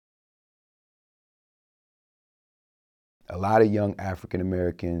A lot of young African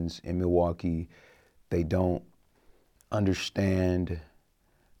Americans in Milwaukee, they don't understand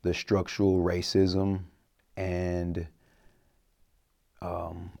the structural racism and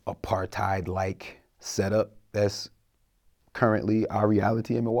apartheid-like setup that's currently our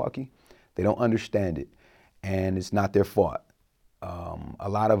reality in Milwaukee. They don't understand it, and it's not their fault. A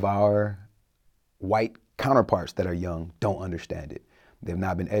lot of our white counterparts that are young don't understand it. They've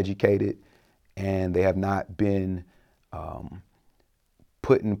not been educated, and they have not been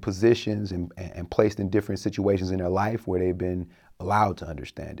put in positions and placed in different situations in their life where they've been allowed to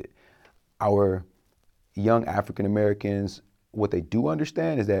understand it. Our young African Americans, what they do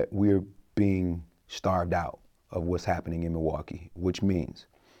understand is that we're being starved out of what's happening in Milwaukee, which means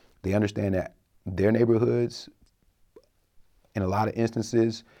they understand that their neighborhoods, in a lot of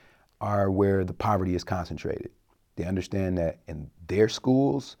instances, are where the poverty is concentrated. They understand that in their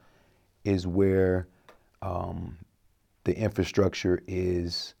schools is where the infrastructure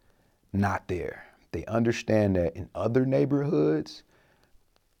is not there. They understand that in other neighborhoods,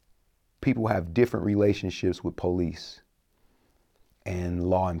 people have different relationships with police and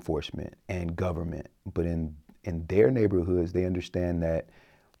law enforcement and government. But in their neighborhoods, they understand that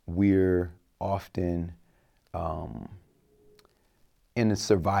we're often in a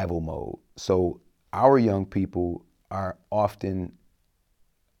survival mode. So our young people are often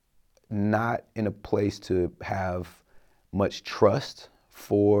not in a place to have much trust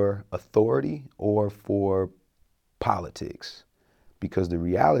for authority or for politics, because the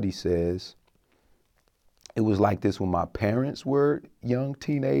reality says it was like this when my parents were young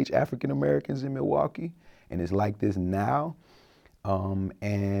teenage African Americans in Milwaukee, and it's like this now.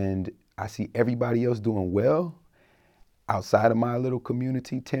 And I see everybody else doing well outside of my little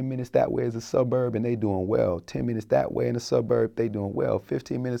community. 10 minutes that way is a suburb and they doing well. 10 minutes that way in a suburb, they doing well.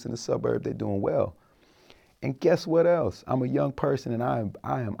 15 minutes in the suburb, they doing well. And guess what else? I'm a young person, and I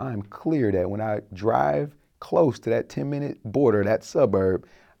am clear that when I drive close to that 10-minute border, that suburb,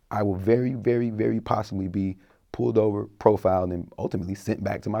 I will very, very, very possibly be pulled over, profiled, and ultimately sent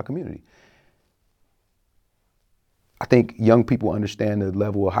back to my community. I think young people understand the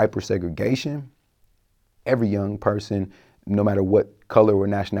level of hypersegregation. Every young person, no matter what color or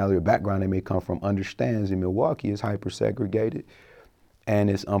nationality or background they may come from, understands in Milwaukee is hypersegregated.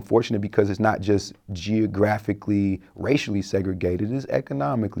 And it's unfortunate because it's not just geographically, racially segregated, it's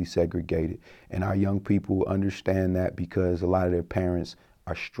economically segregated. And our young people understand that because a lot of their parents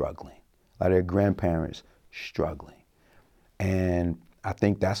are struggling. A lot of their grandparents struggling. And I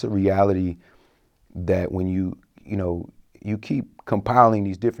think that's a reality that when you keep compiling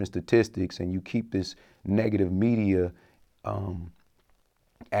these different statistics and you keep this negative media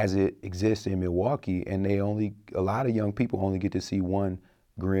as it exists in Milwaukee, and a lot of young people only get to see one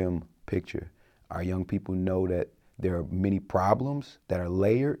grim picture. Our young people know that there are many problems that are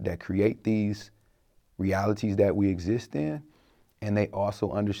layered that create these realities that we exist in, and they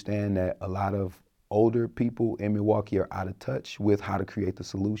also understand that a lot of older people in Milwaukee are out of touch with how to create the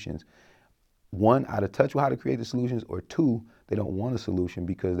solutions. One, out of touch with how to create the solutions, or two, they don't want a solution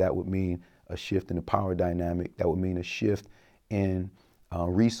because that would mean a shift in the power dynamic. That would mean a shift in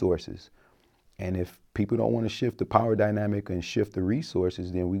resources. And if people don't want to shift the power dynamic and shift the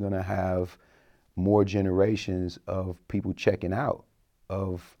resources, then we're going to have more generations of people checking out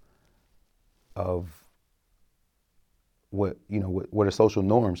of what are social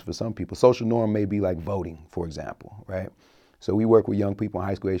norms for some people. Social norm may be like voting, for example, right? So we work with young people,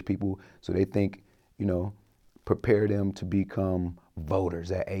 high school age people, so they think, prepare them to become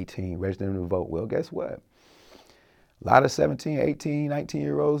voters at 18, register them to vote. Well, guess what? A lot of 17, 18,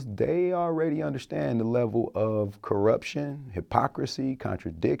 19-year-olds, they already understand the level of corruption, hypocrisy,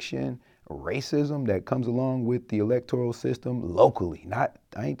 contradiction, racism that comes along with the electoral system locally. I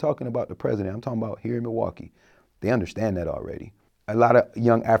ain't talking about the president, I'm talking about here in Milwaukee. They understand that already. A lot of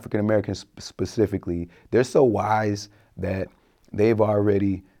young African Americans specifically, they're so wise that they've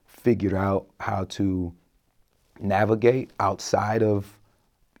already figured out how to navigate outside of,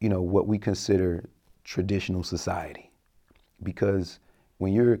 what we consider traditional society. Because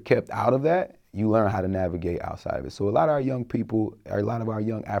when you're kept out of that, you learn how to navigate outside of it. So a lot of our young people, or a lot of our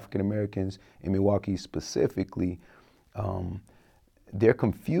young African Americans in Milwaukee specifically, they're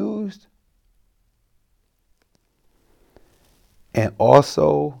confused. And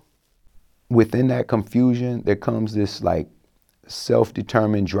also within that confusion, there comes this like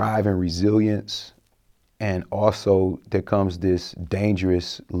self-determined drive and resilience. And also there comes this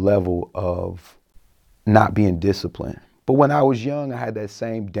dangerous level of not being disciplined. But when I was young, I had that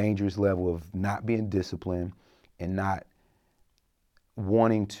same dangerous level of not being disciplined and not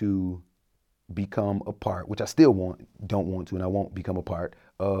wanting to become a part, which I still don't want to, and I won't become a part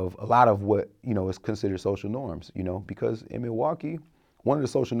of a lot of what, is considered social norms, because in Milwaukee, one of the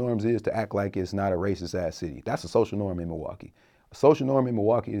social norms is to act like it's not a racist ass city. That's a social norm in Milwaukee. A social norm in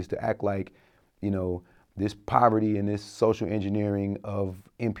Milwaukee is to act like, this poverty and this social engineering of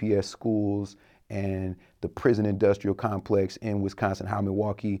MPS schools and the prison industrial complex in Wisconsin, how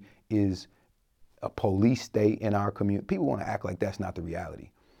Milwaukee is a police state in our community. People want to act like that's not the reality.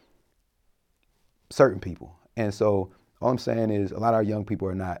 Certain people. And so all I'm saying is a lot of our young people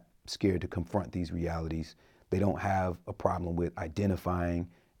are not scared to confront these realities. They don't have a problem with identifying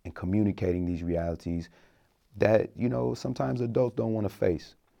and communicating these realities that, sometimes adults don't want to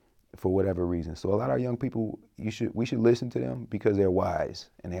face for whatever reason. So a lot of our young people, we should listen to them because they're wise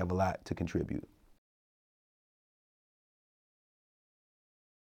and they have a lot to contribute.